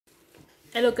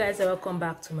Hello guys, and welcome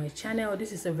back to my channel.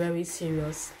 This is a very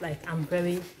serious, I'm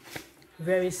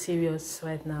very serious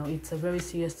right now. It's a very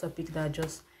serious topic that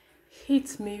just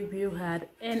hit me real hard,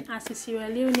 and as a Sierra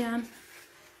Leonean,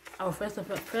 I would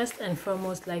first and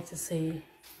foremost like to say,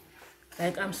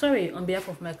 I'm sorry on behalf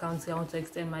of my country. I want to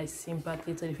extend my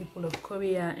sympathy to the people of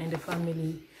Korea and the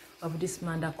family of this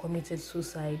man that committed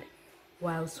suicide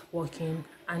whilst working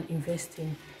and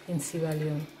investing in Sierra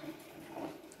Leone.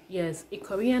 Yes, a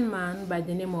Korean man by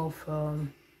the name of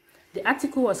the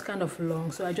article was kind of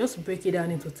long, so I just break it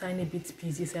down into tiny bit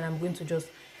pieces, and I'm going to just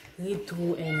read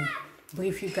through and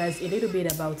brief you guys a little bit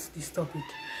about this topic.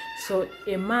 So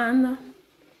a man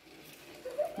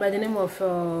by the name of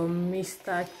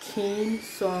Mr. Kim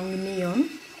Song-neon,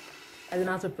 I don't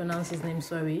know how to pronounce his name,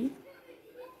 sorry,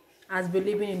 has been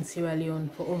living in Sierra Leone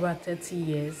for over 30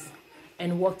 years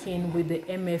and working with the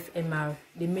MFMR,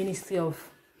 the Ministry of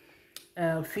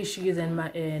Fisheries and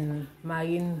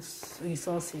Marine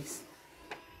Resources.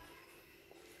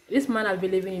 This man has been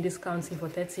living in this country for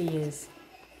 30 years.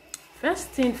 First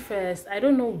thing first, I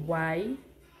don't know why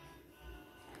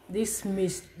this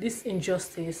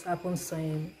injustice happens to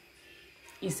him.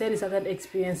 He said he started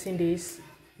experiencing this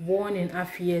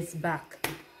 1.5 years back.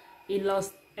 He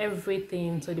lost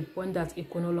everything to the point that he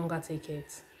could no longer take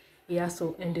it. He has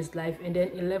to end his life, and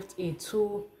then he left a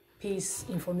 2-piece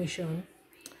information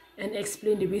and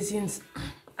explain the reasons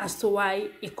as to why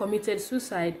he committed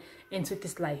suicide and took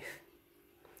his life.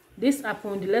 This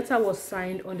happened, the letter was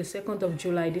signed on the 2nd of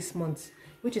July this month,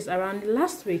 which is around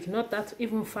last week, not that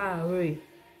even far away.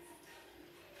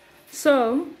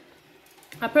 So,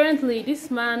 apparently this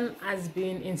man has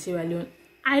been in Sierra Leone.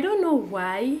 I don't know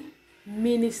why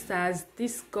ministers,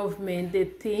 this government, they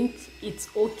think it's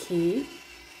okay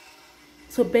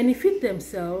to benefit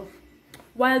themselves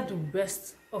while the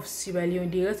rest of Sierra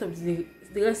Leone, the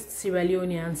rest Sierra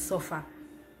Leoneans suffer.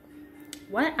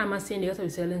 Why am I saying the rest of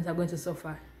the Sierra Leoneans are going to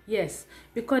suffer? Yes,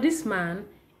 because this man,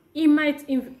 he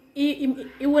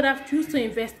would have chosen to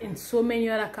invest in so many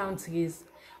other countries,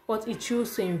 but he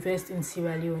chose to invest in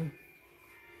Sierra Leone.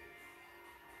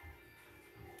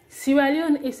 Sierra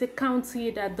Leone is a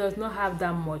country that does not have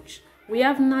that much. We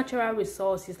have natural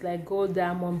resources like gold,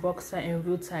 diamond, bauxite, and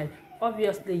rutile.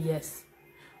 Obviously, yes.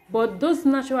 But those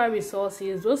natural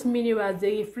resources, those minerals,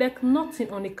 they reflect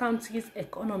nothing on the country's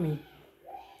economy.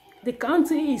 The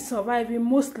country is surviving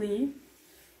mostly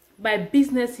by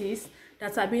businesses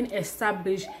that are being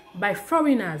established by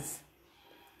foreigners.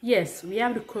 Yes, we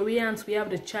have the Koreans, we have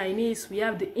the Chinese, we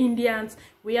have the Indians,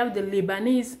 we have the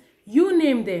Lebanese, you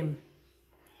name them.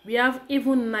 We have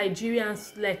even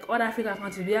Nigerians, like other African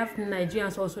countries, we have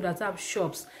Nigerians also that have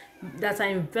shops that are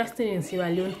investing in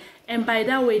Sierra Leone, and by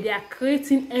that way they are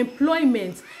creating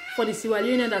employment for the Sierra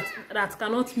Leoneans that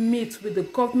cannot meet with the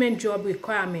government job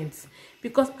requirements,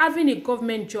 because having a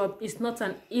government job is not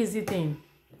an easy thing.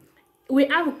 We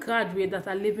have graduates that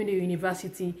are leaving the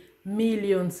university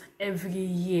millions every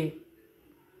year.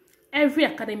 Every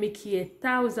academic year,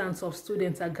 thousands of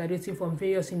students are graduating from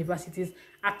various universities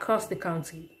across the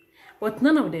country, but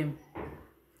none of them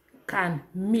can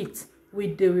meet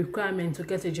with the requirement to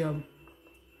get a job.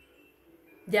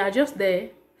 They are just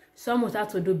there. Some will start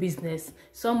to do business,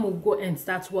 some will go and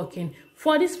start working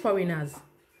for these foreigners.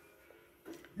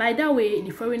 By that way, the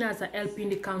foreigners are helping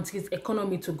the country's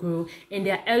economy to grow, and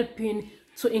they are helping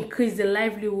to increase the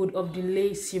livelihood of the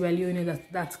lay Sierra Leone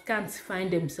that can't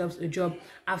find themselves a job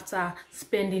after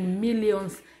spending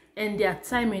millions and their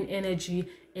time and energy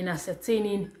in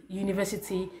ascertaining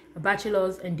university,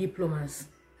 bachelors, and diplomas.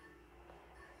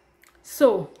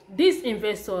 So, these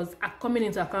investors are coming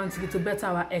into our country to better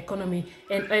our economy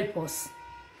and help us.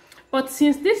 But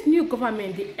since this new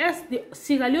government, the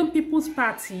Sierra Leone People's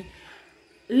Party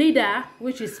leader,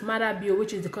 which is Madabio,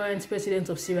 which is the current president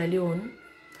of Sierra Leone,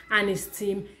 and his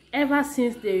team, ever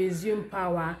since they resumed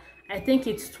power, I think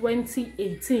it's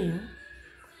 2018,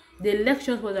 the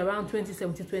elections was around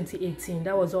 2017-2018,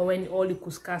 that was when all the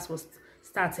couscous was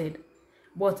started,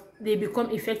 but they become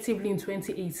effectively in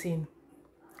 2018.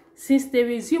 Since they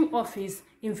resumed office,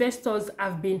 investors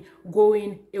have been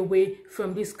going away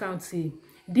from this country,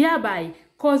 thereby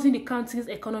causing the country's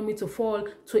economy to fall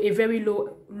to a very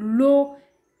low,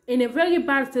 in a very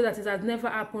bad state that it has never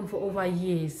happened for over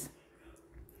years,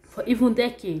 for even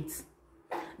decades.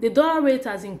 The dollar rate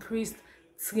has increased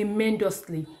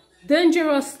tremendously,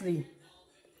 dangerously.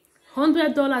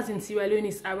 $100 in Sierra Leone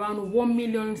is around 1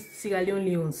 million Sierra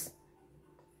Leoneans.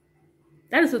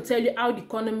 That is to tell you how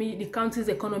the country's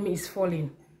economy is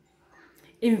falling.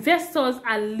 Investors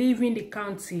are leaving the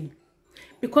country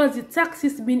because the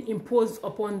taxes being imposed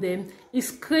upon them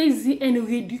is crazy and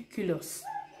ridiculous.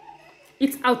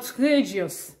 It's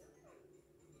outrageous.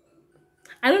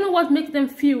 I don't know what makes them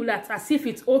feel that as if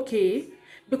it's okay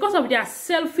because of their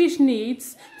selfish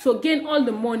needs to gain all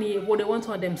the money what they want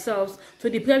for themselves, to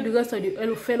deprive the rest of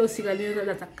the fellow Sierra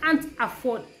Leoneans that can't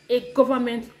afford a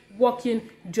government working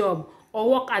job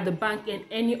or work at the bank and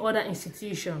any other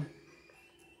institution.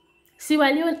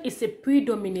 Sierra Leone is a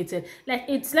predominated, like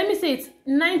it's, let me say it's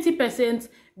 90%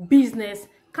 business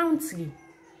country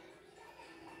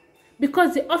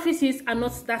because the offices are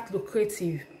not that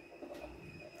lucrative.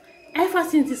 Ever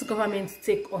since this government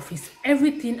take office,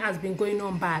 everything has been going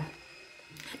on bad.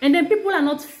 And then people are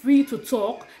not free to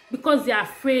talk because they are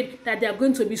afraid that they are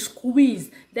going to be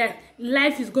squeezed, that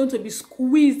life is going to be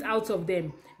squeezed out of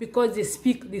them because they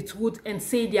speak the truth and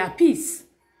say their piece.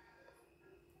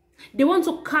 They want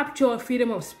to capture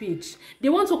freedom of speech. They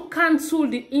want to cancel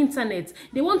the internet.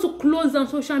 They want to close down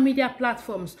social media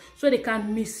platforms so they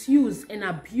can misuse and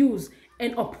abuse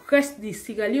and oppress the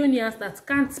Sierra Leoneans that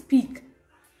can't speak,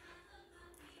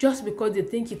 just because they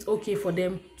think it's okay for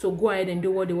them to go ahead and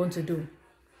do what they want to do.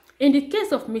 In the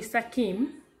case of Mr.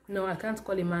 Kim, no, I can't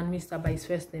call him man Mr. by his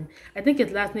first name. I think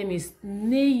his last name is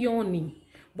Neyoni,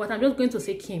 but I'm just going to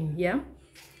say Kim, yeah?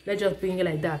 Let's just bring it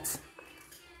like that.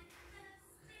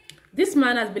 This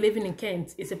man has been living in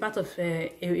Kent. It's a part of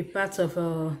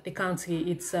the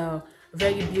country. It's a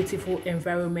very beautiful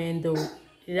environment, though.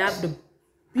 They have the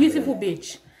beautiful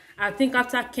beach. I think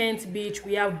after Kent Beach,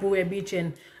 we have Boer Beach,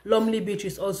 and Lumley Beach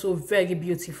is also very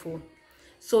beautiful.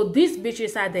 So these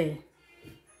beaches are there.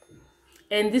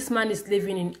 And this man is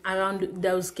living in around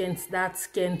those that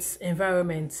Kent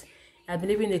environment. He has been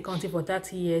living in the country for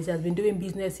 30 years. He has been doing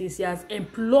businesses. He has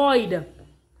employed,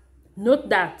 note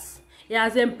that, he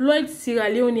has employed Sierra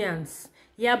Leoneans,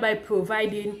 hereby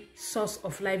providing source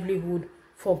of livelihood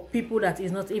for people that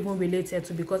is not even related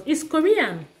to, because he's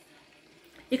Korean.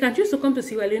 He can choose to come to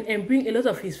Sierra Leone and bring a lot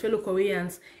of his fellow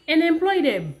Koreans and employ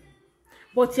them.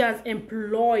 But he has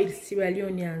employed Sierra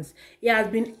Leoneans. He has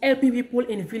been helping people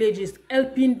in villages,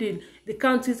 helping the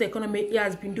country's economy. He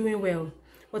has been doing well.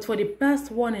 But for the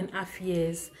past 1.5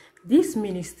 years, this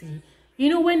ministry, you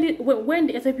know, when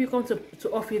the SFP come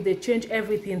to office, they change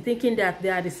everything, thinking that they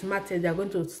are the smartest, they are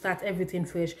going to start everything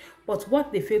fresh. But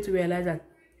what they fail to realize that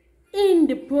in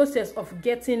the process of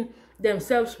getting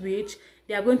themselves rich,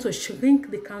 they are going to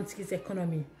shrink the country's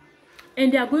economy.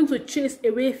 And they are going to chase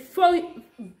away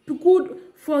good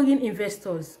foreign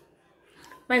investors.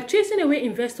 By chasing away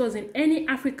investors in any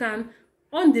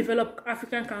undeveloped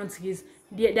African countries,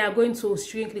 they are going to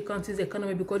shrink the country's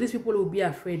economy because these people will be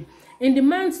afraid. In the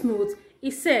man's note, he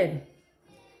said,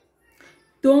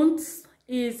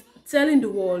 is telling the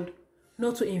world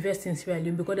not to invest in Sierra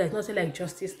Leone because there's nothing like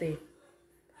justice there.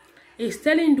 He's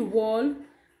telling the world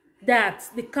that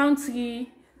the country,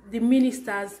 the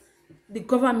ministers, the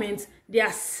government, they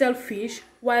are selfish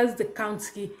whilst the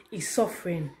country is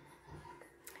suffering.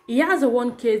 He has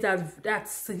one case that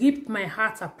ripped my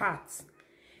heart apart.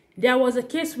 There was a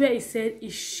case where he said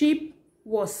his ship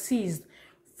was seized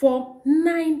for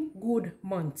 9 good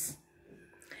months.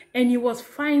 And he was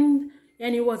fined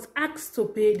and he was asked to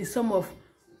pay the sum of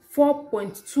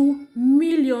 $4.2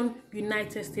 million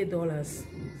United States dollars.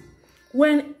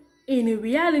 When in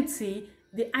reality,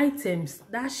 the items,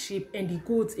 that ship and the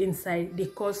goods inside, they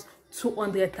cost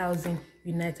 200,000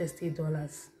 United States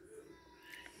dollars.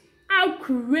 How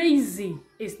crazy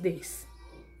is this?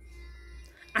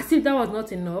 As if that was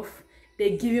not enough,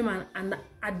 they give him an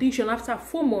addition after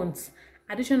 4 months,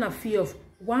 additional fee of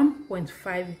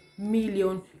 1.5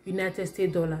 million United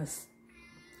States dollars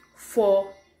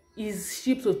for his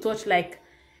ship to touch like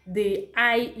the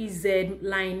IEZ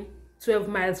line 12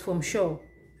 miles from shore.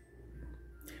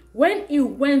 When he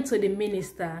went to the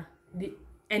minister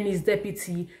and his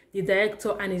deputy, the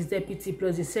director and his deputy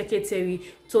plus the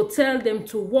secretary, to tell them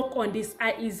to work on this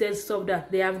IEZ stuff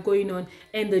that they have going on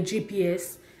and the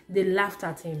GPS, they laughed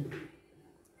at him.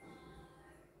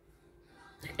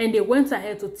 And they went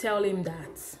ahead to tell him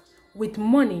that with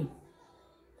money,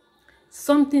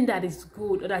 something that is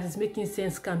good or that is making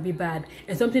sense can be bad,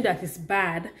 and something that is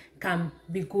bad can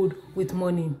be good with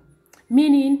money.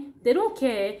 Meaning, they don't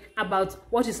care about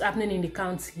what is happening in the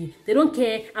country. They don't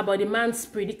care about the man's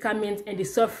predicament and the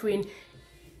suffering.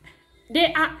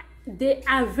 They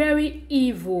are very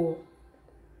evil.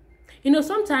 You know,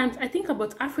 sometimes I think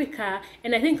about Africa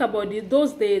and I think about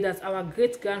those days that our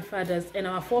great-grandfathers and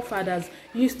our forefathers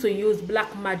used to use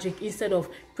black magic instead of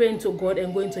praying to God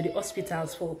and going to the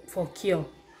hospitals for cure.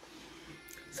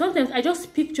 Sometimes I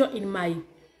just picture in my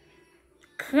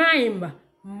crime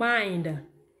mind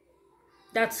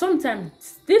that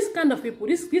sometimes this kind of people,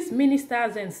 these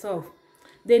ministers and stuff,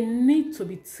 they need to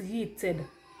be treated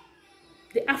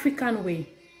the African way.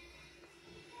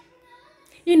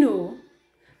 You know,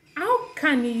 how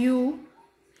can you,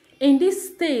 in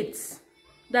this state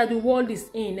that the world is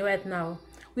in right now,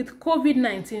 with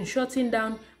COVID-19 shutting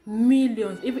down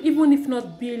millions, even if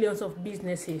not billions of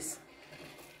businesses,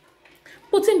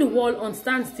 putting the world on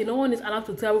standstill, no one is allowed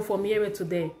to travel from here to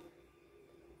there,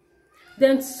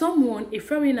 then someone, a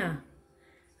foreigner,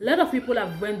 a lot of people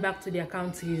have went back to their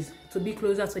countries to be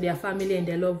closer to their family and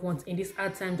their loved ones in this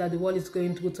hard time that the world is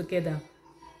going through together.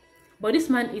 But this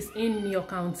man is in your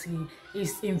country,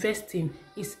 is investing,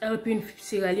 is helping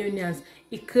Sierra Leoneans,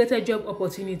 he created job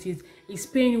opportunities, he's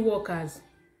paying workers.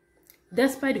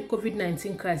 Despite the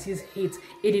COVID-19 crisis hit,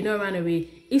 he did not run away,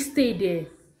 he stayed there.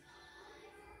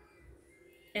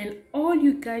 And all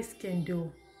you guys can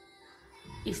do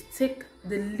is take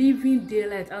the living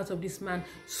daylight out of this man,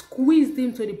 squeezed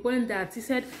him to the point that he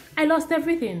said, I lost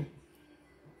everything.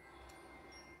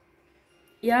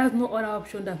 He has no other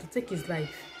option than to take his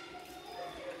life.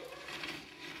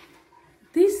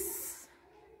 This,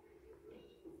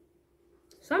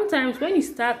 sometimes when you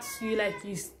start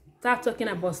talking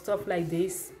about stuff like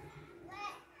this,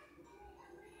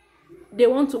 they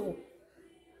want to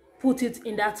put it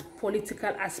in that political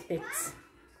aspect.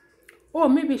 Or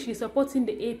maybe she's supporting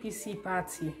the APC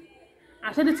party.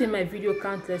 I said it in my video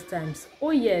countless times.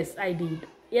 Oh yes, I did.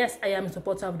 Yes, I am a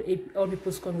supporter of the All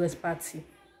People's Congress Party.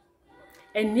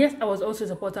 And yes, I was also a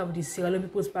supporter of the Sierra Leone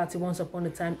People's Party once upon a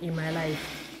time in my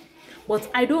life.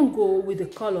 But I don't go with the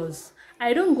colors.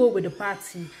 I don't go with the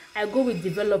party. I go with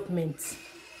development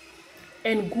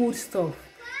and good stuff.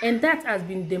 And that has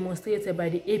been demonstrated by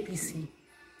the APC.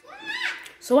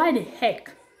 So why the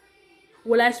heck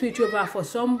will I switch over for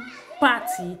some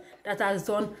party that has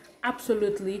done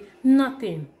absolutely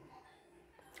nothing?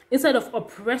 Instead of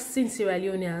oppressing Sierra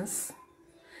Leoneans,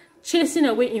 chasing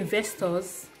away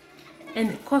investors,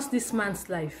 and cost this man's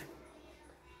life.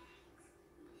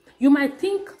 You might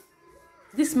think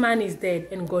this man is dead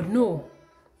and God knows.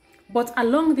 But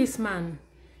along this man,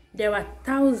 there are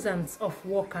thousands of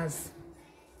workers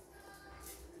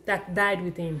that died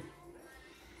with him.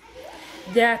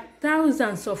 There are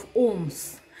thousands of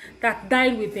homes that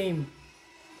died with him.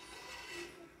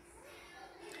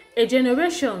 A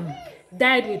generation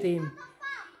died with him.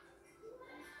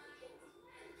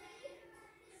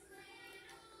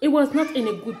 He was not in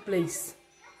a good place.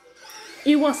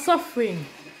 He was suffering.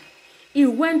 He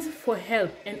went for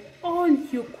help, and all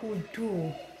you could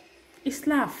do is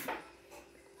laugh.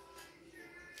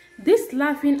 This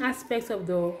laughing aspect of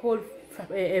the whole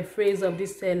phrase of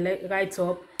this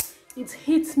write-up, it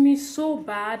hits me so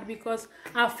bad because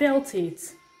I felt it.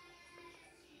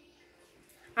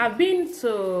 I've been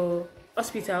to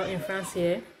hospital in France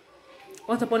here.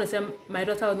 Once upon a time, my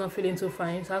daughter was not feeling too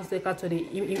fine, so I had to take her to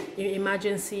the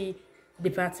emergency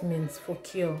department for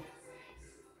cure.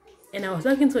 And I was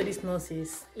talking to these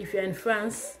nurses. If you're in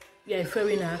France, you're a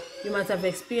foreigner, you might have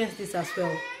experienced this as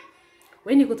well.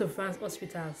 When you go to France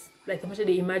hospitals, like especially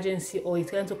the emergency, or you're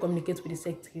trying to communicate with the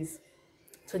secretaries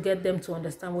to get them to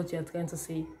understand what you're trying to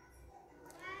say,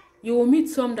 you will meet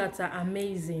some that are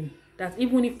amazing, that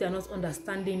even if they're not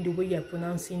understanding the way you're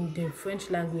pronouncing the French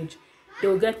language, they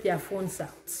will get their phones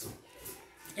out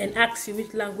and ask you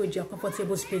which language you're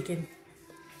comfortable speaking.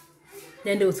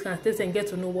 Then they will translate and get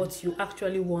to know what you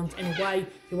actually want and why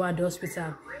you are at the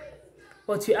hospital.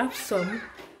 But you have some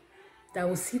that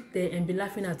will sit there and be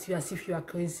laughing at you as if you are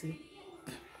crazy.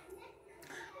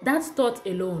 That thought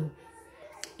alone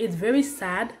is very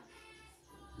sad.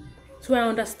 So I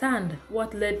understand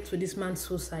what led to this man's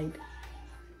suicide.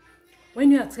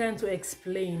 When you are trying to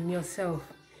explain yourself,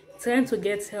 trying to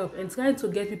get help, and trying to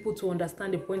get people to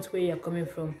understand the point where you are coming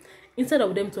from, instead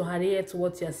of them to adhere to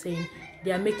what you are saying,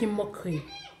 they are making mockery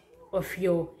of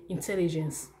your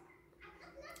intelligence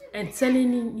and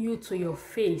telling you to your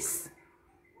face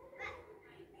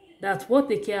that what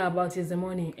they care about is the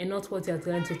money and not what you are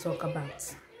trying to talk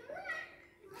about.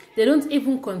 They don't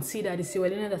even consider the Sierra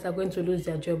Leoneans that are going to lose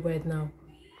their job right now.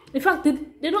 In fact,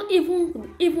 they don't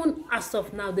even as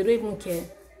of now, they don't even care.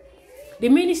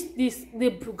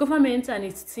 The government and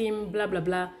its team, blah, blah,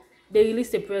 blah, they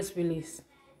released a press release,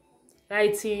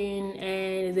 writing,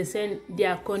 and they send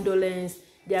their condolence,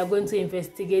 they are going to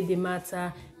investigate the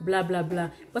matter, blah, blah, blah.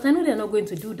 But I know they're not going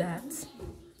to do that.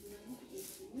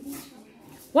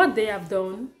 What they have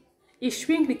done is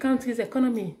shrink the country's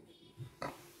economy.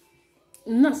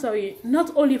 Not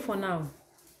only for now,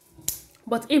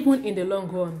 but even in the long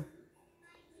run.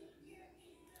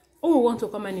 Who will want to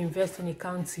come and invest in a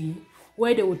country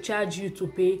where they will charge you to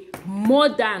pay more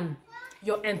than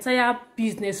your entire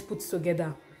business put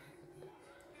together?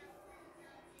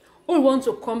 Who want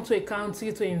to come to a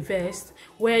country to invest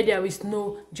where there is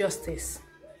no justice?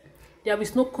 There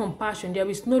is no compassion, there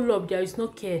is no love, there is no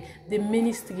care. The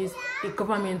ministries, the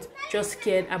government just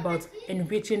cared about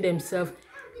enriching themselves.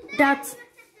 That's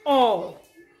all.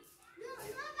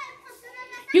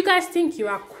 You guys think you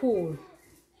are cool.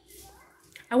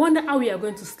 I wonder how we are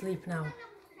going to sleep now.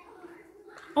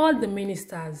 All the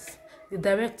ministers, the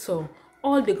director,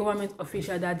 all the government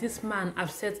officials that this man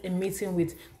have set a meeting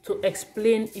with to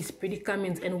explain his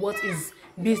predicament and what his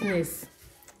business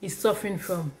is suffering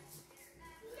from.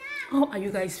 How are you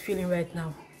guys feeling right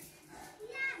now?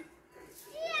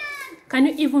 Can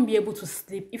you even be able to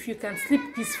sleep? If you can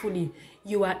sleep peacefully,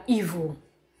 you are evil.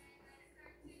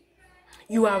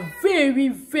 You are very,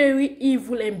 very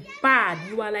evil and bad.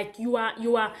 You are like, you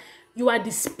are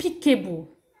despicable.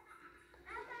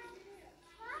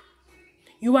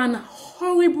 You are an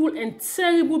horrible and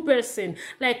terrible person.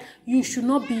 Like, you should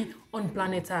not be on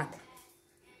planet Earth.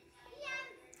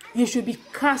 You should be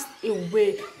cast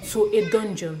away to a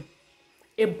dungeon,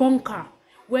 a bunker,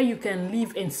 where you can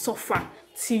live and suffer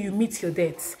till you meet your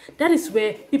death. That is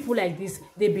where people like this,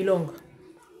 they belong.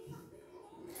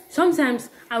 Sometimes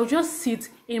I'll just sit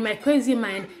in my crazy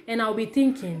mind and I'll be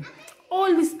thinking,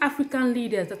 all these African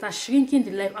leaders that are shrinking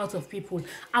the life out of people,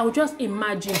 I'll just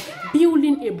imagine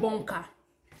building a bunker.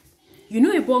 You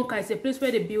know, a bunker is a place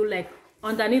where they build like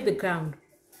underneath the ground,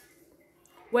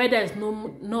 where there is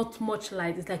not much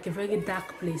light. It's like a very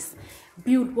dark place.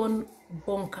 Build one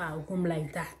bunker room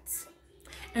like that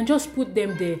and just put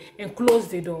them there and close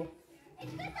the door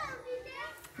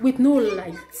with no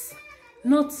lights,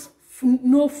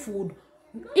 no food.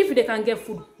 If they can get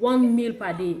food, 1 meal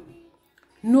per day.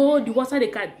 No, the water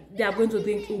they are going to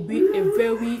drink will be a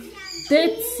very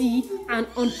dirty and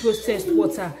unprocessed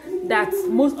water that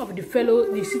most of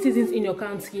the citizens in your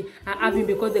country are having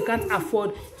because they can't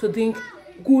afford to drink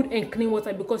good and clean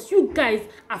water, because you guys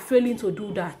are failing to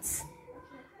do that.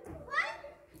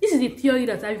 This is the theory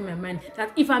that I have in my mind,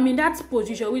 that if I'm in that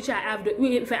position, which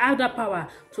if I have that power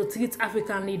to treat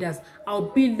African leaders, I'll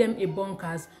build them a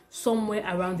bunkers somewhere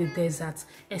around the desert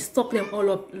and stop them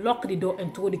all up, lock the door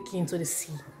and throw the key into the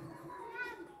sea.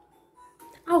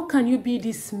 How can you be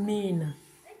this mean?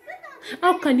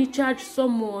 How can you charge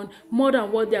someone more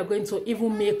than what they are going to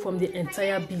even make from the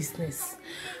entire business?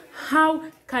 How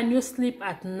can you sleep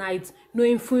at night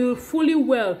knowing fully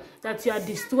well that you are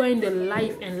destroying the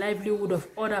life and livelihood of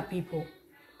other people?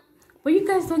 But you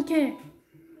guys don't care.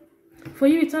 For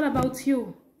you, it's all about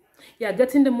you. You are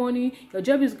getting the money, your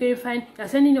job is going fine, you are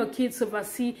sending your kids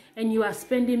overseas, and you are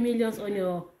spending millions on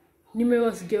your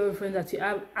numerous girlfriends that you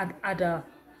have at the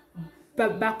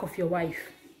back of your wife.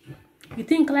 You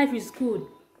think life is good?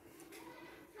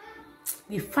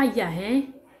 The fire,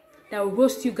 that will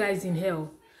roast you guys in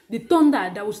hell. The thunder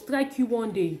that will strike you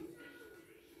one day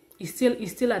is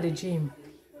still at the gym.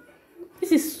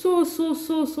 This is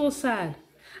so sad.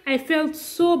 I felt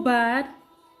so bad.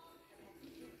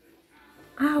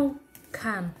 How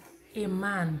can a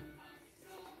man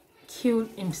kill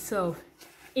himself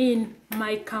in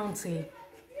my country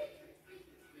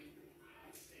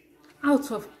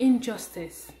out of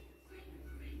injustice,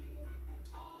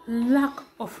 lack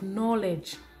of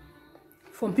knowledge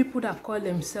from people that call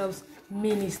themselves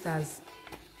ministers?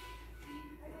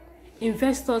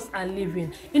 Investors are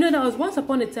leaving. You know, there was once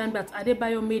upon a time that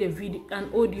Adebayo made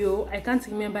an audio. I can't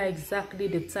remember exactly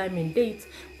the time and date,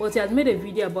 but he has made a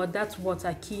video about that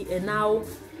water key, and now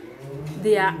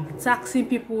they are taxing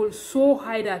people so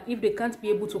high that if they can't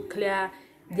be able to clear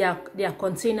their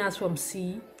containers from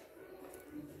sea,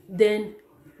 then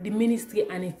the ministry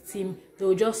and its team, they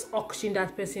will just auction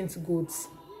that person's goods.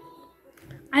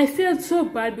 I felt so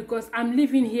bad because I'm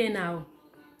living here now.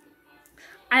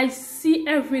 I see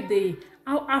every day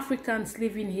how Africans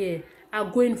living here are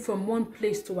going from one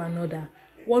place to another,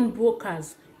 one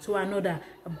brokers to another,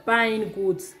 buying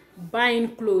goods,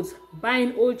 buying clothes,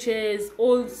 buying old chairs,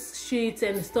 old sheets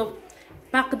and stuff,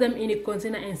 pack them in a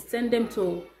container and send them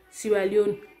to Sierra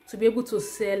Leone to be able to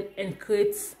sell and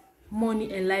create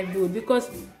money and livelihood. Because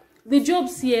the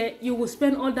jobs here, you will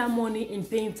spend all that money in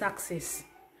paying taxes.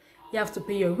 You have to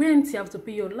pay your rent, you have to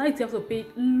pay your light, you have to pay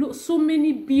so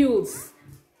many bills.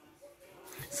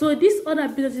 So these other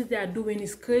businesses they are doing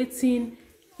is creating,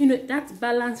 you know, that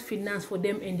balanced finance for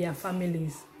them and their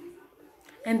families.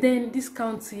 And then this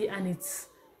country and its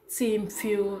team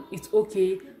feel it's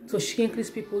okay to shrink these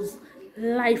people's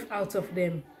life out of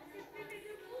them.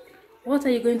 What are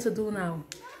you going to do now?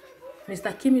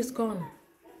 Mr. Kim is gone.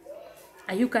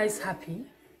 Are you guys happy?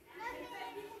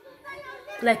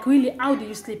 Like, really, how do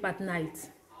you sleep at night?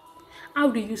 How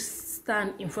do you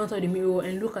stand in front of the mirror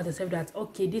and look at yourself that,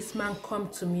 okay, this man come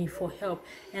to me for help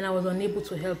and I was unable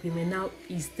to help him, and now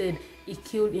instead he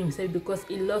killed himself because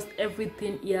he lost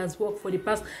everything he has worked for the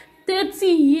past 30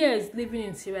 years living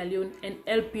in Sierra Leone and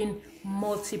helping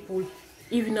multiple,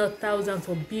 if not thousands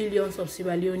or billions of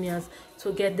Sierra Leoneans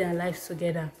to get their lives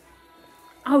together.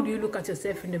 How do you look at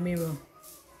yourself in the mirror?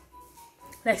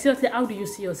 Like, seriously, how do you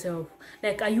see yourself?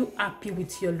 Like, are you happy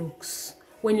with your looks?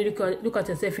 When you look at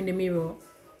yourself in the mirror,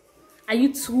 are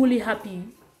you truly happy?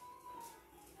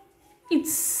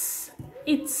 It's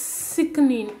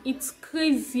sickening. It's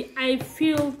crazy. I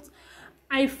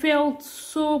felt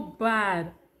so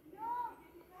bad.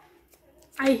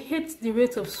 I hate the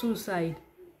rate of suicide.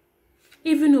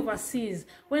 Even overseas,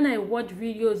 when I watch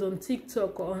videos on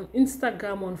TikTok, on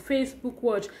Instagram, on Facebook,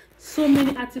 watch so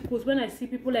many articles, when I see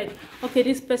people like, okay,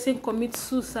 this person commits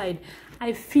suicide,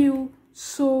 I feel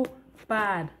so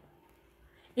bad.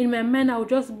 In my mind, I'll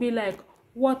just be like,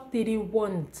 what did he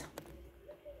want?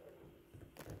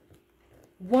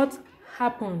 What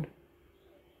happened?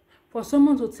 For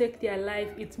someone to take their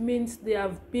life, it means they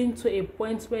have been to a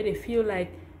point where they feel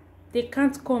like they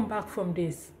can't come back from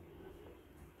this.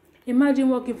 Imagine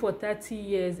working for 30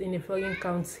 years in a foreign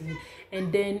country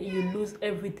and then you lose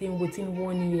everything within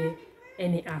 1 year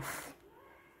and a half.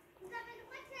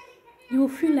 You will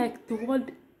feel like the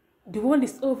world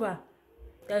is over.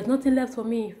 There's nothing left for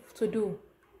me to do.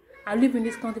 I live in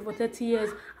this country for 30 years.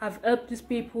 I've helped these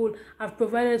people. I've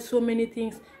provided so many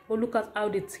things. But look at how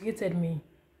they treated me.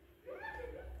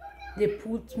 They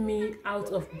put me out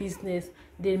of business.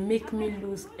 They make me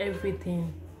lose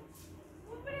everything.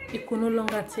 He could no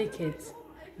longer take it.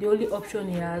 The only option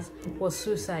he has was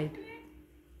suicide.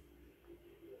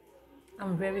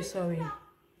 I'm very sorry.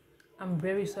 I'm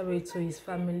very sorry to his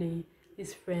family,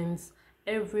 his friends,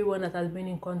 everyone that has been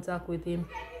in contact with him,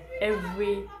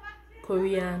 every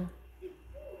Korean,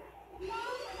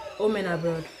 home and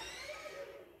abroad.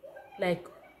 Like,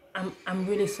 I'm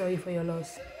really sorry for your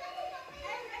loss.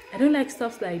 I don't like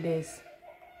stuff like this.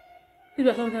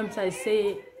 People sometimes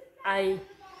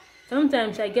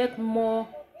sometimes I get more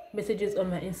messages on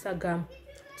my Instagram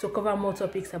to cover more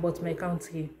topics about my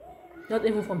country. Not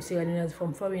even from Sierra Leoneans,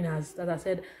 from foreigners that I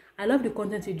said, I love the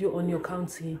content you do on your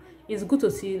country. It's good to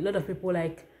see a lot of people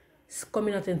like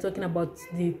coming out and talking about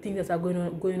the things that are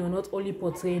going on, not only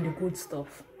portraying the good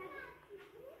stuff.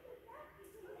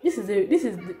 This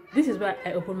is why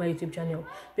I opened my YouTube channel,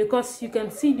 because you can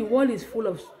see the world is full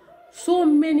of so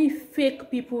many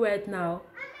fake people right now.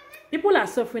 People are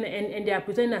suffering and they are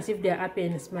pretending as if they are happy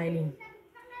and smiling.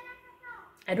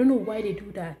 I don't know why they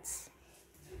do that.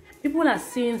 People are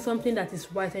seeing something that is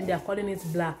white and they are calling it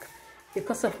black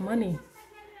because of money.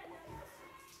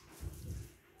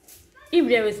 If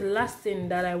there is the last thing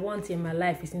that I want in my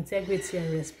life is integrity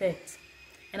and respect,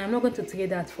 and I'm not going to trade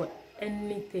that for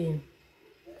anything.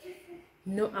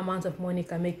 No amount of money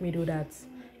can make me do that.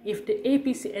 If the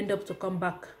APC end up to come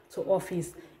back to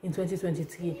office in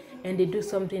 2023 and they do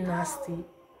something nasty,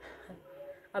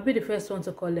 I'll be the first one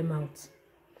to call them out.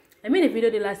 I made a video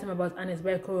the last time about Ernest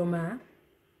Bai Koroma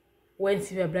when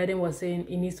Sylvia Biden was saying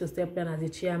he needs to step down as the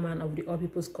chairman of the All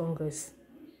People's Congress.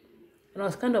 And I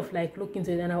was kind of like looking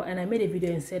to it, and I made a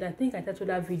video and said, I think I titled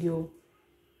that video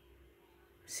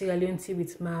Sierra Leone Tea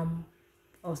with Mom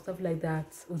or stuff like that,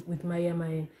 with Maria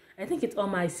Mayen. I think it's on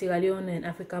my Sierra Leone and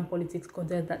African politics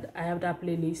content that I have that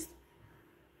playlist.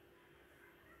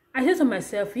 I said to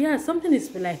myself, yeah, something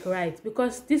is like right,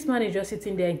 because this man is just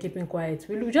sitting there and keeping quiet.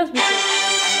 We'll just be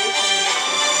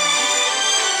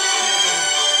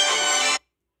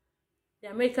the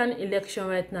American election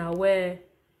right now, where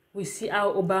we see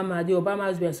how the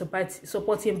Obamas were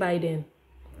supporting Biden,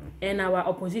 and our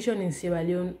opposition in Sierra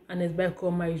Leone and Ernest Bai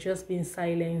Koroma is just being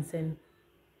silenced and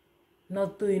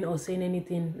not doing or saying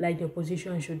anything like the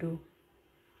opposition should do.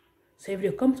 So if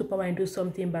they come to power and do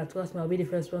something bad, trust me, I'll be the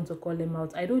first one to call them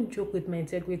out. I don't joke with my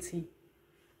integrity.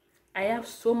 I have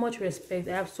so much respect.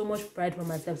 I have so much pride for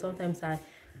myself. Sometimes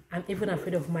I'm even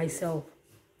afraid of myself.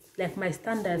 Like, my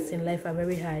standards in life are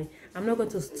very high. I'm not going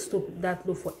to stoop that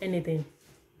low for anything.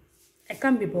 I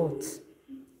can't be bought.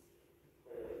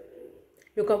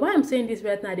 Because why I'm saying this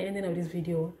right now at the ending of this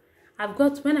video, I've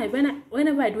got,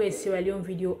 whenever I do a Sierra Leone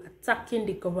video attacking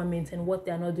the government and what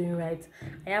they are not doing right,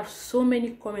 I have so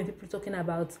many comments, people talking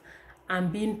about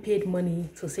I'm being paid money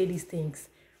to say these things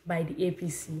by the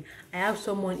APC. I have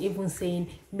someone even saying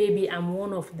maybe I'm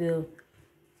one of the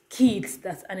kids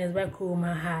that Ernest Bai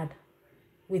Koroma had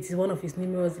with one of his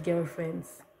numerous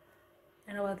girlfriends.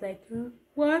 And I was like,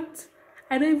 what?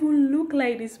 I don't even look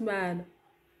like this man.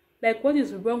 Like, what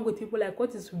is wrong with people? Like,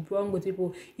 what is wrong with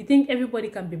people? You think everybody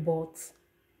can be bought?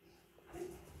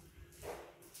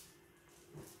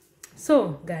 So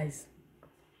guys,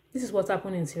 this is what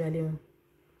happened in Sierra Leone.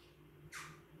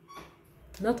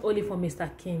 Not only for Mr.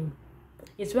 Kim,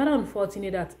 it's rather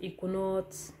unfortunate that he could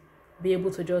not be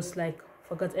able to just like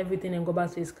forget everything and go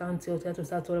back to his country or try to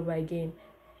start all over again.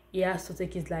 He has to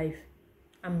take his life.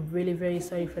 I'm really very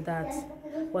sorry for that.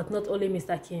 But not only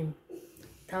Mr. Kim,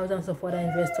 thousands of other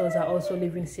investors are also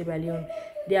leaving Sierra Leone.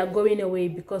 They are going away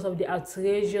because of the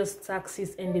outrageous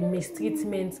taxes and the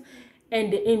mistreatment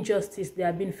and the injustice they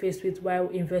have been faced with while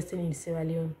investing in Sierra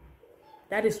Leone.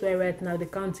 That is why right now the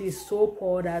country is so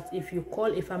poor that if you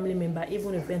call a family member,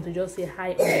 even a friend, to just say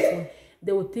hi on the phone,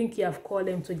 they will think you have called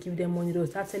them to give them money. They will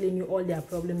start telling you all their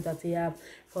problems that they have,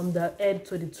 from the head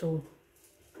to the toe.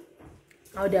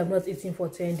 How they have not eaten for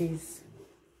 10 days.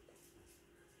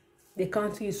 The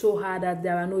country is so hard that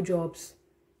there are no jobs.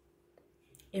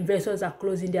 Investors are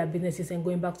closing their businesses and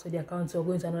going back to their country or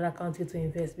going to another country to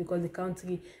invest because the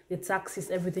country, the taxes,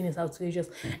 everything is outrageous.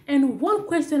 And one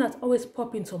question that always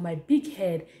pops into my big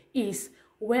head is,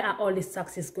 where are all these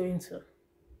taxes going to?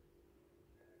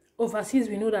 Overseas,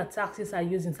 we know that taxes are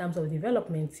used in terms of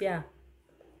development. Yeah,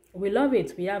 we love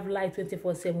it. We have light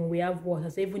 24/7. We have water.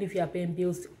 So even if you are paying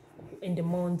bills in the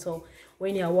month or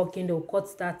when you are working, they'll cut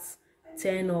that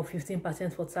 10 or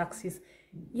 15% for taxes.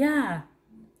 Yeah,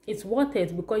 it's worth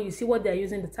it because you see what they're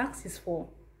using the taxes for.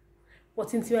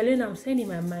 But in Sierra Leone, I'm saying in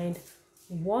my mind,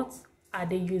 what are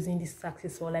they using these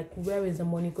taxes for? Like, where is the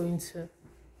money going to?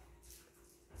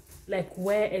 Like,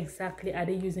 where exactly are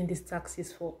they using these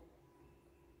taxes for?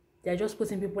 They're just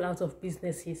putting people out of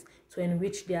businesses to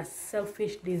enrich their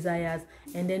selfish desires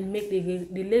and then make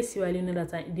the less Sierra Leone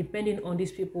that are depending on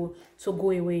these people to go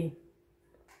away.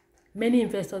 Many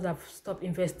investors have stopped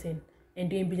investing and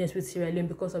doing business with Sierra Leone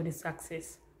because of these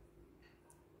taxes.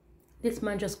 This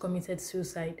man just committed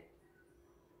suicide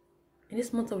in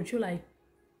this month of July.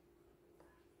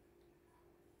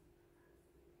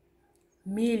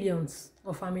 Millions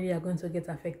of families are going to get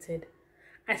affected.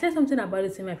 I said something about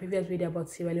it in my previous video about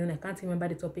Sierra Leone. I can't remember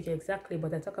the topic exactly,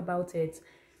 but I talk about it.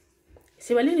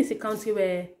 Sierra Leone is a country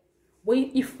where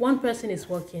if one person is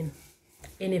working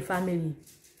in a family,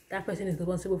 that person is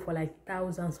responsible for like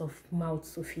thousands of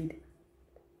mouths to feed.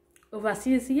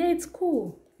 Overseas, yeah, it's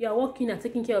cool. You are working and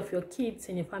taking care of your kids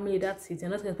and your family, that's it.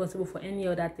 You're not responsible for any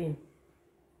other thing.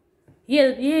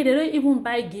 Yeah, they don't even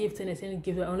buy gifts and send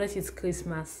gifts unless it's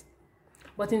Christmas.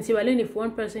 But in Sierra Leone, if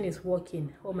one person is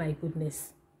working, oh my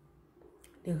goodness,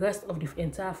 the rest of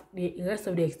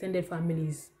the extended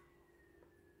families,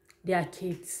 their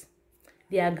kids,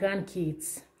 their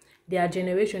grandkids, their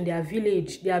generation, their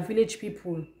village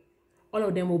people, all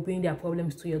of them will bring their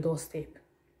problems to your doorstep.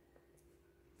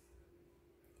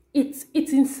 It's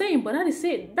insane, but that is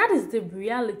it. That is the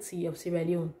reality of Sierra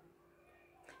Leone.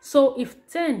 So if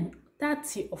 10,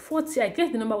 30 or 40, I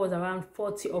guess the number was around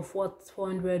 40 or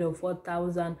 400 or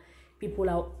 4,000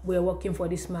 people were working for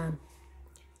this man.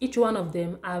 Each one of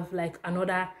them have like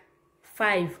another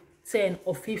 5, 10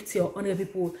 or 50 or 100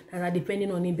 people that are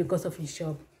depending on him because of his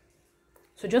job.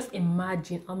 So just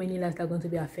imagine how many lives are going to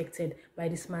be affected by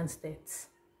this man's death.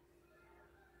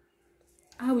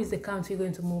 How is the country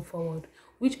going to move forward?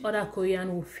 Which other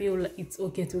Korean will feel it's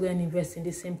okay to go and invest in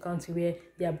the same country where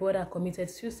their brother committed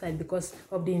suicide because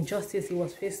of the injustice he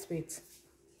was faced with?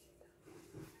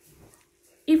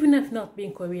 Even if not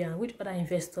being Korean, which other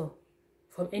investor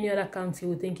from any other country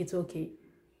would think it's okay?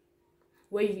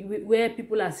 Where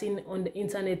people are seeing on the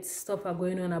internet stuff are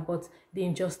going on about the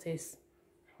injustice,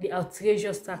 the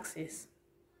outrageous taxes.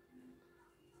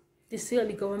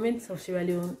 The government of Sierra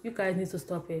Leone, you guys need to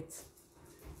stop it.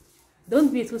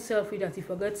 Don't be too selfish that you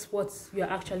forget what you are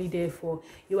actually there for.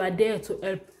 You are there to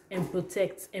help and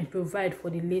protect and provide for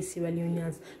the late Sierra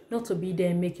Leoneans, not to be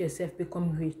there and make yourself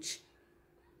become rich.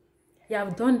 You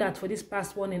have done that for this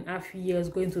past 1.5 years,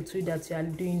 going to 2 that you are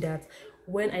doing that.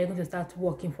 When are you going to start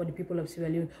working for the people of Sierra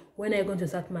Leone? When are you going to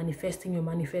start manifesting your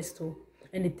manifesto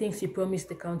and the things you promised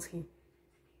the country?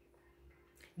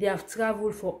 They have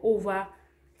traveled for over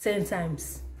 10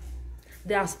 times.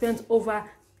 They have spent over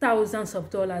thousands of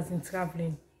dollars in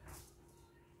traveling.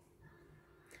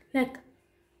 Like,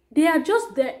 they are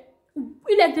just there,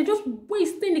 like they're just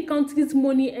wasting the country's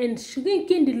money and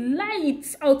shrinking the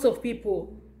lights out of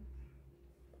people.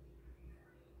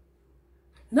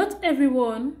 Not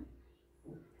everyone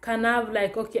can have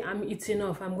like, okay, I'm eating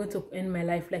off, I'm going to end my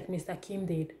life like Mr. Kim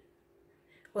did.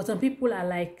 But some people are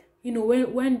like, you know,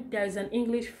 when there is an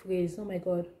English phrase, oh my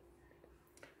God,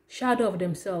 shadow of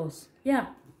themselves. Yeah.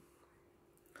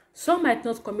 Some might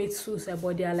not commit suicide,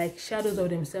 but they are like shadows of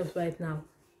themselves right now.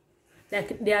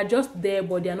 Like they are just there,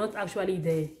 but they are not actually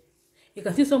there. You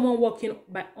can see someone walking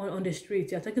on the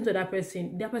street. You're talking to that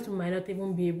person might not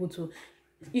even be able to.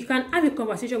 You can have a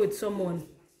conversation with someone.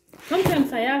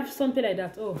 Sometimes I have something like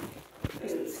that. Oh,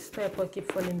 this tripod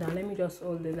keep falling down. Let me just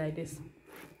hold it like this.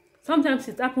 Sometimes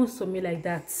it happens to me like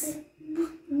that.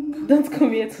 Don't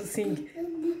come here to sing.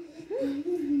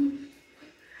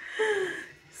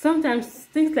 Sometimes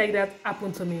things like that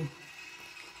happen to me.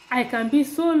 I can be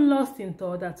so lost in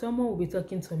thought that someone will be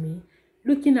talking to me,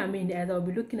 looking at me in the eyes. I'll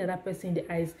be looking at that person in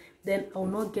the eyes. Then I will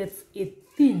not get a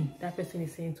thing that person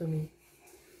is saying to me.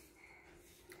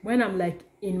 When I'm like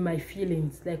in my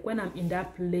feelings, like when I'm in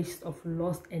that place of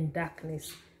lost and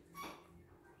darkness.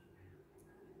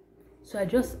 So I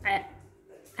just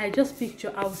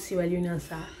picture how Sierra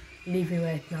Leoneans are living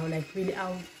right now. Like really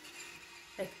how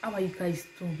are you guys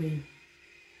doing?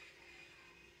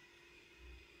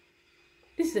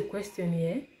 This is a question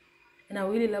here, and I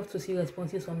really love to see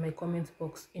responses on my comment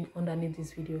box underneath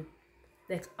this video.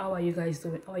 Like, how are you guys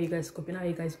doing? How are you guys coping? How are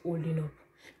you guys holding up?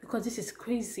 Because this is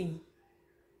crazy.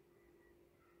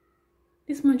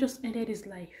 This man just ended his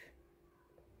life.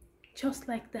 Just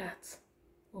like that.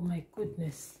 Oh my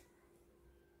goodness.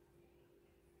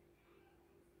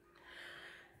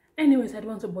 Anyways, I don't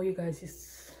want to bore you guys.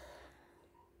 It's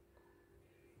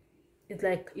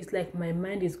like my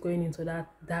mind is going into that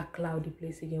dark cloudy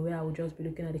place again, where I will just be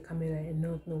looking at the camera and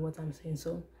not know what I'm saying.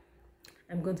 So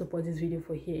I'm going to pause this video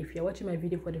for here. If you're watching my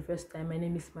video for the first time, my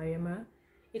name is MFMR.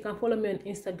 You can follow me on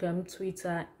Instagram,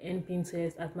 Twitter, and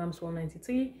Pinterest at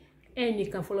mamswall93, and you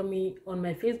can follow me on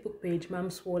my Facebook page,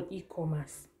 Mamswall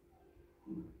E-commerce.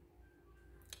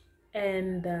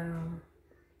 And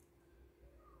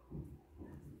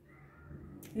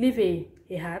leave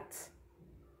a heart,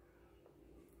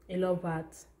 a love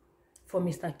heart for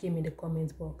Mr. Kim in the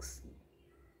comment box,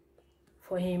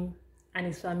 for him and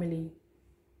his family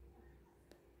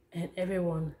and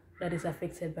everyone that is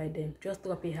affected by them. Just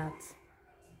drop a heart.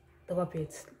 Drop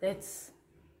it.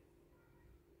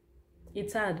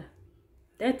 It's hard.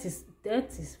 That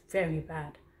is very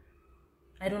bad.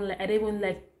 I don't even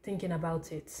like thinking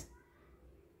about it.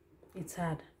 It's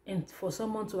hard. And for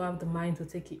someone to have the mind to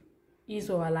take his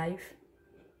or her life,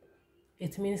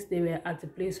 it means they were at the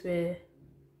place where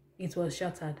it was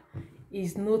shattered.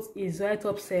 His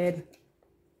write-up said,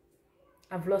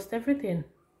 I've lost everything.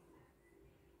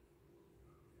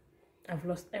 I've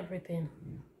lost everything.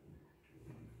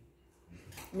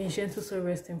 May gentle soul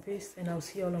rest in peace, and I'll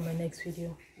see you all on my next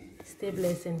video. Stay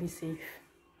blessed and be safe.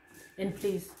 And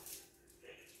please,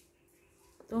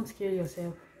 don't kill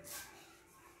yourself.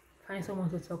 Find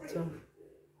someone to talk to.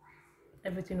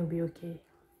 Everything will be okay.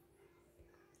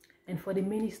 And for the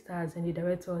ministers and the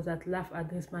directors that laugh at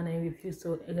this man and refuse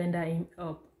to render him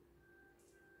up,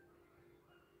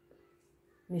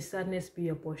 may sadness be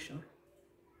your portion.